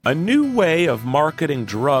A new way of marketing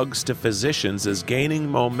drugs to physicians is gaining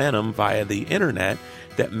momentum via the internet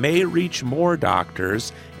that may reach more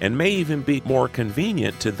doctors and may even be more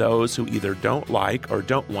convenient to those who either don't like or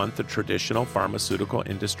don't want the traditional pharmaceutical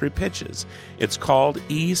industry pitches. It's called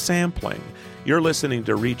e-sampling. You're listening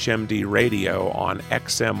to ReachMD Radio on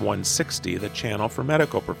XM 160, the channel for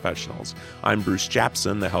medical professionals. I'm Bruce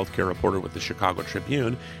Japsen, the healthcare reporter with the Chicago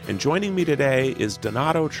Tribune, and joining me today is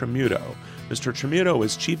Donato Tramuto. Mr. Tramuto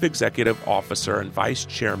is Chief Executive Officer and Vice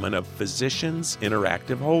Chairman of Physicians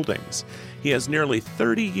Interactive Holdings. He has nearly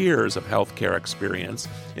 30 years of healthcare experience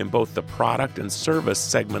in both the product and service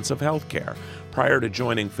segments of healthcare. Prior to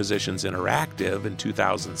joining Physicians Interactive in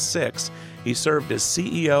 2006, he served as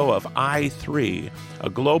CEO of i3, a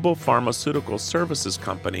global pharmaceutical services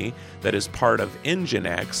company that is part of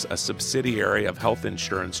Nginx, a subsidiary of health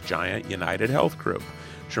insurance giant United Health Group.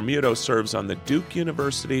 Tramuto serves on the Duke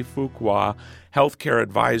University Fuqua Healthcare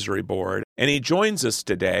Advisory Board, and he joins us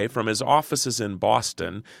today from his offices in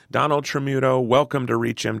Boston. Donald Tramuto, welcome to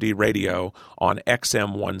ReachMD Radio on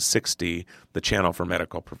XM 160, the channel for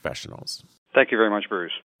medical professionals. Thank you very much,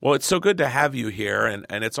 Bruce. Well, it's so good to have you here, and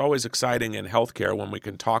it's always exciting in healthcare when we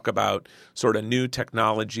can talk about sort of new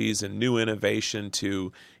technologies and new innovation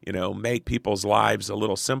to, make people's lives a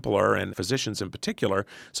little simpler, and physicians in particular.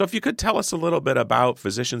 So if you could tell us a little bit about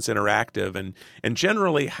Physicians Interactive and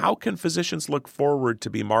generally, how can physicians look forward to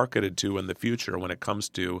be marketed to in the future when it comes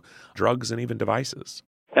to drugs and even devices?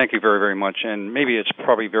 Thank you very, very much. And maybe it's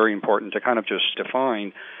probably very important to kind of just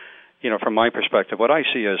define from my perspective, what I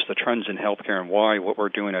see as the trends in healthcare and why what we're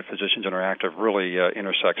doing at Physicians Interactive really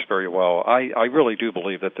intersects very well. I really do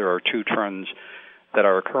believe that there are two trends that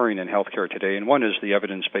are occurring in healthcare today, and one is the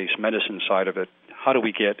evidence-based medicine side of it. How do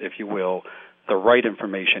we get, if you will, the right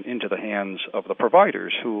information into the hands of the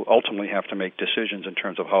providers who ultimately have to make decisions in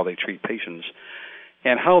terms of how they treat patients,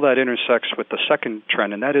 and how that intersects with the second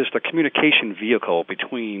trend, and that is the communication vehicle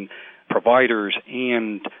between providers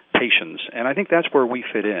and patients. And I think that's where we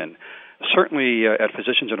fit in. Certainly at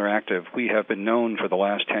Physicians Interactive, we have been known for the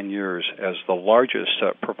last 10 years as the largest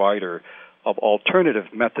provider of alternative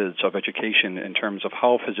methods of education in terms of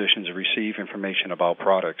how physicians receive information about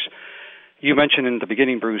products. You mentioned in the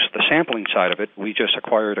beginning, Bruce, the sampling side of it. We just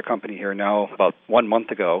acquired a company here now about 1 month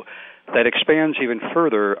ago that expands even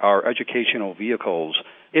further our educational vehicles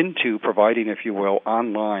into providing, if you will,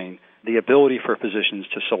 online the ability for physicians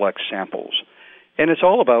to select samples. And it's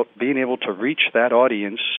all about being able to reach that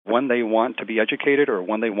audience when they want to be educated or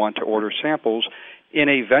when they want to order samples in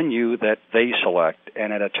a venue that they select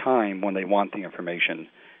and at a time when they want the information.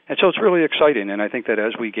 And so it's really exciting, and I think that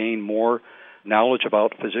as we gain more knowledge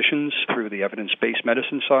about physicians through the evidence-based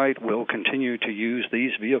medicine side, we'll continue to use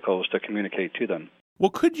these vehicles to communicate to them. Well,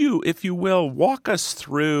 could you, if you will, walk us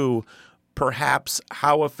through perhaps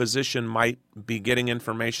how a physician might be getting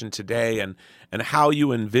information today and how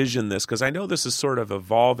you envision this? Because I know this is sort of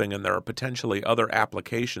evolving and there are potentially other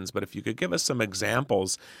applications, but if you could give us some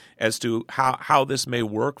examples as to how this may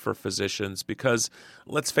work for physicians, because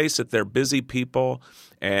let's face it, they're busy people,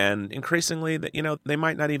 and increasingly, they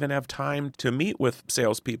might not even have time to meet with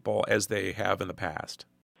salespeople as they have in the past.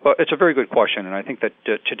 Well, it's a very good question, and I think that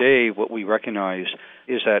today what we recognize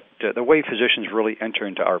is that the way physicians really enter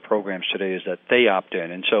into our programs today is that they opt in.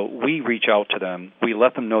 And so we reach out to them, we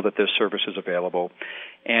let them know that this service is available,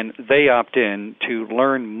 and they opt in to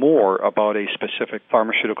learn more about a specific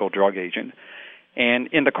pharmaceutical drug agent. And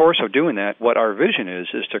in the course of doing that, what our vision is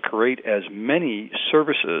to create as many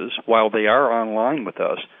services while they are online with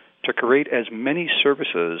us, to create as many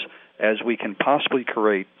services as we can possibly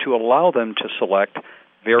create to allow them to select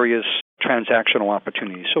various transactional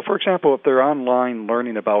opportunities. So, for example, if they're online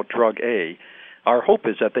learning about drug A, our hope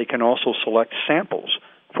is that they can also select samples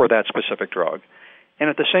for that specific drug.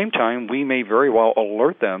 And at the same time, we may very well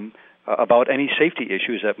alert them about any safety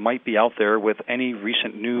issues that might be out there with any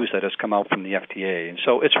recent news that has come out from the FDA. And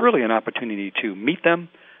so it's really an opportunity to meet them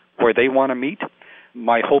where they want to meet.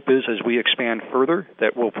 My hope is as we expand further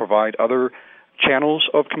that we'll provide other channels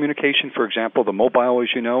of communication. For example, the mobile, as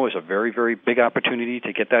you know, is a very, very big opportunity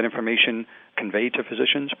to get that information conveyed to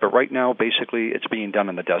physicians. But right now, basically, it's being done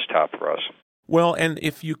on the desktop for us. Well, and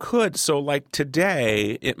if you could, so like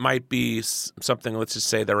today, it might be something, let's just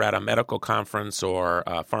say they're at a medical conference or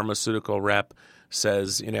a pharmaceutical rep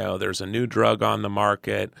says, there's a new drug on the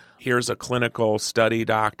market. Here's a clinical study,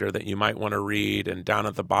 doctor, that you might want to read. And down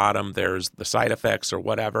at the bottom, there's the side effects or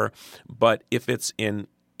whatever. But if it's in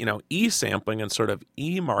e-sampling and sort of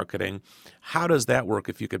e-marketing, how does that work?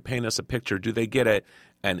 If you could paint us a picture, do they get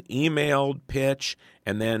an emailed pitch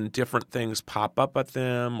and then different things pop up at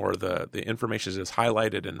them, or the information is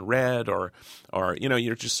highlighted in red, or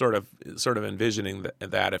you're just sort of envisioning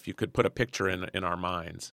that if you could put a picture in our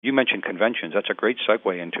minds? You mentioned conventions. That's a great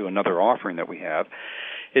segue into another offering that we have,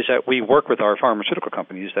 is that we work with our pharmaceutical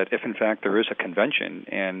companies that if in fact there is a convention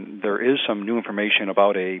and there is some new information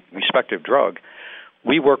about a respective drug,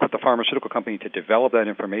 we work with the pharmaceutical company to develop that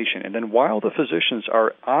information, and then while the physicians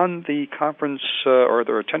are on the conference or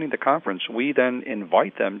they're attending the conference, we then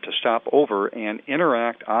invite them to stop over and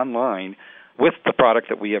interact online with the product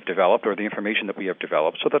that we have developed or the information that we have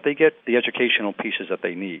developed so that they get the educational pieces that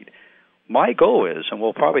they need. My goal is, and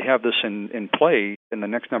we'll probably have this in play in the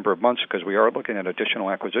next number of months because we are looking at additional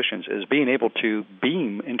acquisitions, is being able to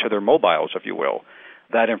beam into their mobiles, if you will,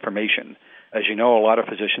 that information. As you know, a lot of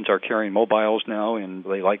physicians are carrying mobiles now, and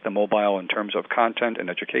they like the mobile in terms of content and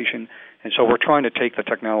education. And so we're trying to take the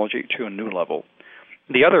technology to a new level.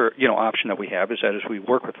 The other, option that we have is that as we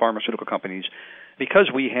work with pharmaceutical companies,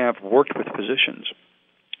 because we have worked with physicians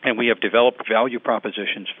and we have developed value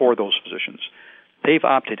propositions for those physicians, they've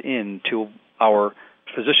opted in to our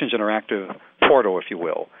Physicians Interactive portal, if you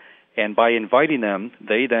will. And by inviting them,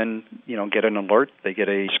 they then, get an alert, they get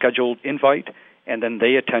a scheduled invite, and then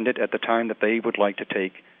they attend it at the time that they would like to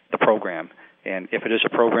take the program. And if it is a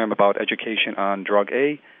program about education on drug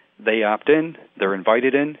A, they opt in, they're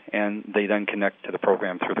invited in, and they then connect to the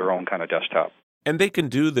program through their own kind of desktop. And they can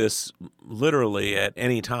do this literally at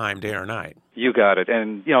any time, day or night. You got it.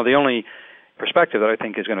 And, the only perspective that I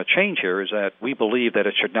think is going to change here is that we believe that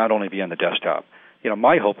it should not only be on the desktop.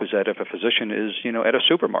 My hope is that if a physician is, at a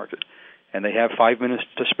supermarket and they have 5 minutes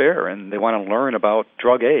to spare and they want to learn about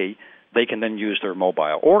drug A, they can then use their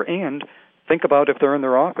mobile. And think about if they're in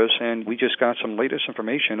their office and we just got some latest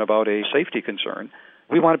information about a safety concern,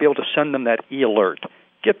 we want to be able to send them that e-alert,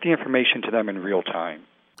 get the information to them in real time.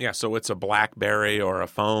 Yeah, so it's a BlackBerry or a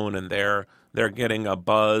phone, and they're getting a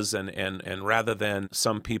buzz, and rather than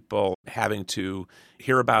some people having to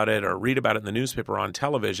hear about it or read about it in the newspaper or on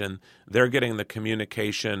television, they're getting the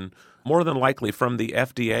communication more than likely from the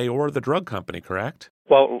FDA or the drug company, correct?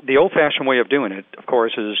 Well, the old-fashioned way of doing it, of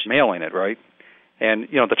course, is mailing it, right? And,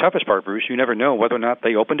 the toughest part, Bruce, you never know whether or not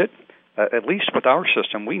they opened it. At least with our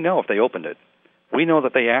system, we know if they opened it. We know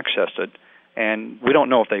that they accessed it, and we don't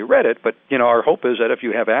know if they read it, but, our hope is that if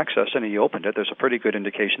you have access and you opened it, there's a pretty good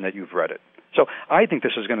indication that you've read it. So I think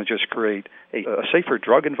this is going to just create a safer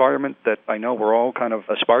drug environment that I know we're all kind of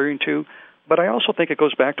aspiring to, but I also think it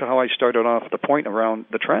goes back to how I started off the point around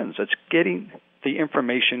the trends. It's getting the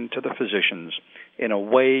information to the physicians in a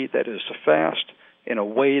way that is fast, in a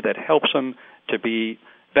way that helps them to be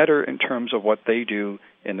better in terms of what they do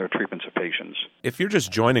in their treatments of patients. If you're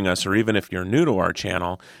just joining us, or even if you're new to our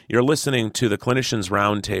channel, you're listening to the Clinicians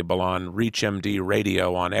Roundtable on ReachMD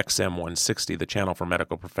Radio on XM 160, the channel for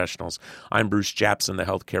medical professionals. I'm Bruce Japsen, the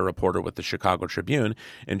healthcare reporter with the Chicago Tribune,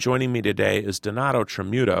 and joining me today is Donato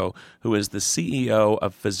Tramuto, who is the CEO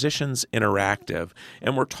of Physicians Interactive,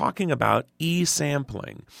 and we're talking about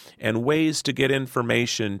e-sampling and ways to get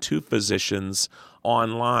information to physicians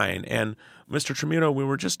online. And Mr. Tramuto, we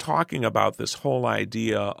were just talking about this whole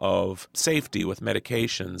idea of safety with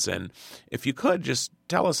medications, and if you could just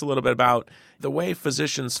tell us a little bit about the way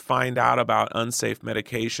physicians find out about unsafe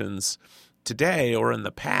medications today or in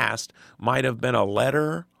the past might have been a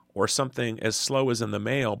letter or something as slow as in the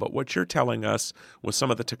mail, but what you're telling us with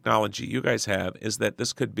some of the technology you guys have is that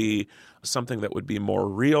this could be something that would be more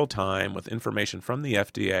real time with information from the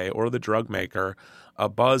FDA or the drug maker, a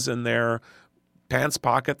buzz in their pants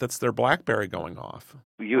pocket that's their BlackBerry going off.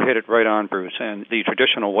 You hit it right on, Bruce, and the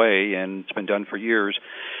traditional way, and it's been done for years,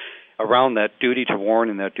 around that duty to warn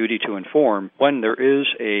and that duty to inform, when there is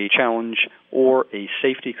a challenge or a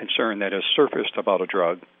safety concern that has surfaced about a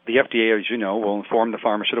drug, the FDA, as you know, will inform the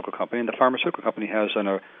pharmaceutical company, and the pharmaceutical company has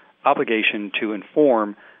an obligation to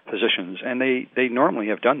inform physicians, and they normally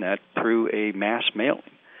have done that through a mass mailing.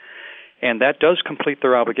 And that does complete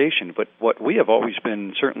their obligation. But what we have always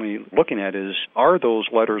been certainly looking at is, are those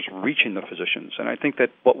letters reaching the physicians? And I think that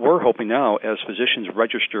what we're hoping now, as physicians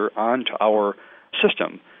register onto our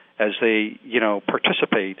system, as they,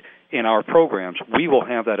 participate in our programs, we will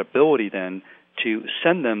have that ability then to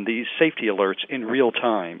send them these safety alerts in real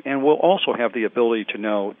time. And we'll also have the ability to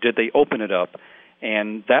know, did they open it up?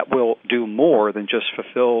 And that will do more than just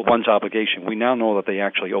fulfill one's obligation. We now know that they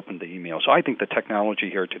actually opened the email. So I think the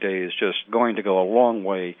technology here today is just going to go a long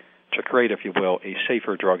way to create, if you will, a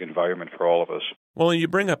safer drug environment for all of us. Well, you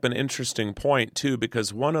bring up an interesting point, too,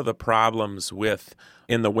 because one of the problems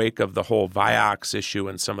in the wake of the whole Vioxx issue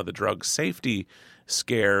and some of the drug safety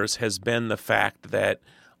scares has been the fact that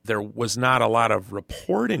there was not a lot of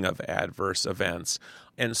reporting of adverse events.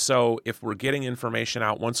 And so if we're getting information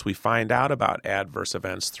out, once we find out about adverse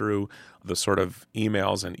events through the sort of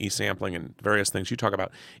emails and e-sampling and various things you talk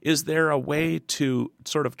about, is there a way to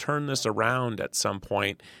sort of turn this around at some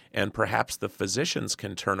point, and perhaps the physicians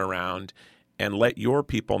can turn around and let your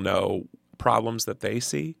people know problems that they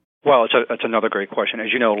see? Well, it's another great question.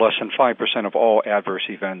 As you know, less than 5% of all adverse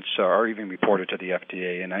events are even reported to the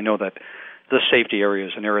FDA, and I know that this safety area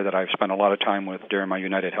is an area that I've spent a lot of time with during my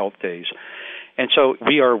United Health days. And so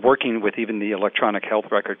we are working with even the electronic health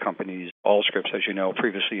record companies, Allscripts, as you know,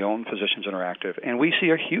 previously owned Physicians Interactive, and we see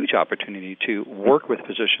a huge opportunity to work with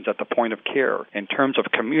physicians at the point of care in terms of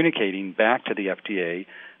communicating back to the FDA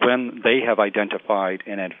when they have identified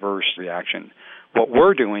an adverse reaction. What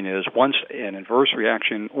we're doing is once an adverse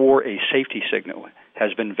reaction or a safety signal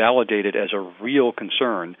has been validated as a real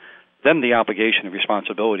concern, then the obligation and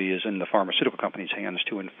responsibility is in the pharmaceutical company's hands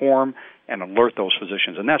to inform and alert those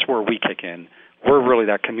physicians, and that's where we kick in. We're really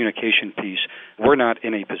that communication piece. We're not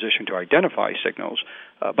in a position to identify signals,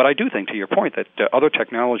 but I do think, to your point, that other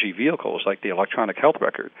technology vehicles like the electronic health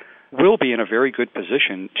record will be in a very good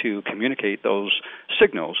position to communicate those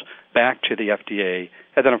signals back to the FDA.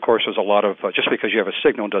 And then, of course, there's a lot of, just because you have a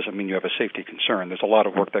signal doesn't mean you have a safety concern. There's a lot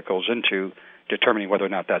of work that goes into determining whether or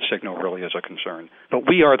not that signal really is a concern. But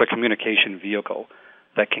we are the communication vehicle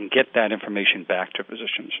that can get that information back to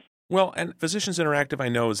physicians. Well, and Physicians Interactive, I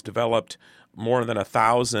know, has developed more than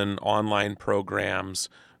 1,000 online programs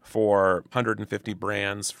for 150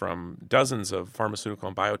 brands from dozens of pharmaceutical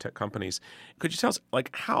and biotech companies. Could you tell us,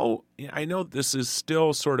 how, I know this is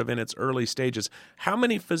still sort of in its early stages, how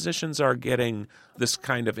many physicians are getting this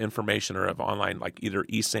kind of information or of online, like either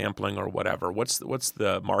e-sampling or whatever? What's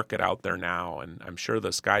the market out there now? And I'm sure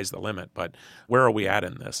the sky's the limit, but where are we at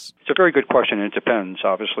in this? It's a very good question, and it depends,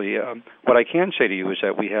 obviously. What I can say to you is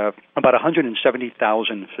that we have about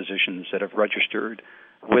 170,000 physicians that have registered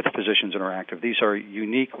with Physicians Interactive. These are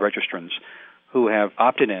unique registrants who have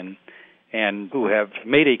opted in and who have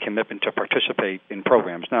made a commitment to participate in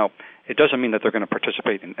programs. Now, it doesn't mean that they're going to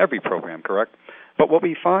participate in every program, correct? But what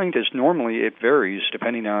we find is normally it varies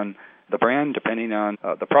depending on the brand, depending on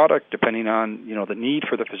the product, depending on the need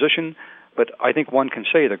for the physician. But I think one can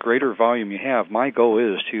say the greater volume you have, my goal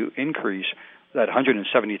is to increase that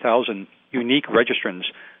 170,000 unique registrants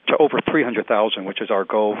to over 300,000, which is our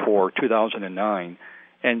goal for 2009.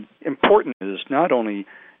 And important is not only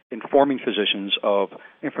informing physicians of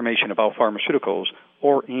information about pharmaceuticals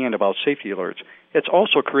and about safety alerts, it's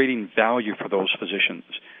also creating value for those physicians.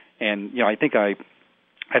 And, I think I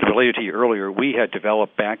had related to you earlier, we had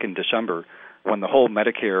developed back in December when the whole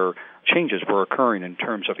Medicare changes were occurring in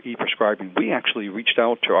terms of e-prescribing, we actually reached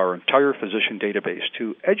out to our entire physician database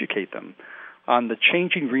to educate them on the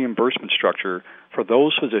changing reimbursement structure for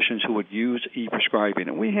those physicians who would use e-prescribing.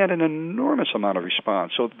 And we had an enormous amount of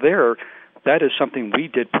response. So that is something we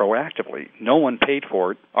did proactively. No one paid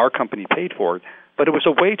for it. Our company paid for it. But it was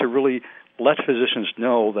a way to really let physicians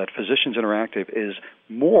know that Physicians Interactive is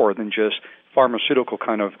more than just pharmaceutical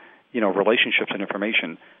kind of, relationships and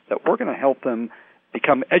information, that we're going to help them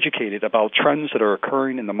become educated about trends that are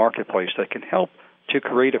occurring in the marketplace that can help to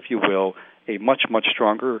create, if you will, a much, much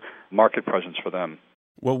stronger market presence for them.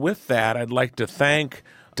 Well, with that, I'd like to thank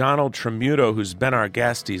Donald Tramuto, who's been our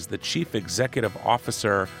guest. He's the Chief Executive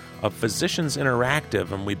Officer of Physicians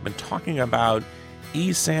Interactive, and we've been talking about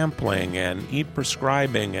e-sampling and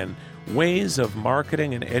e-prescribing and ways of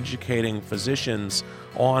marketing and educating physicians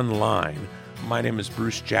online. My name is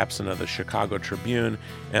Bruce Japsen of the Chicago Tribune,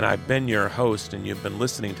 and I've been your host, and you've been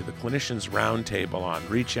listening to the Clinicians Roundtable on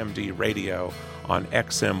ReachMD Radio on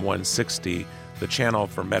XM 160, the channel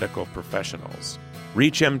for medical professionals.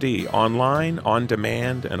 ReachMD, online, on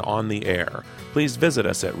demand, and on the air. Please visit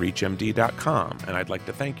us at reachmd.com, and I'd like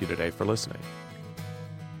to thank you today for listening.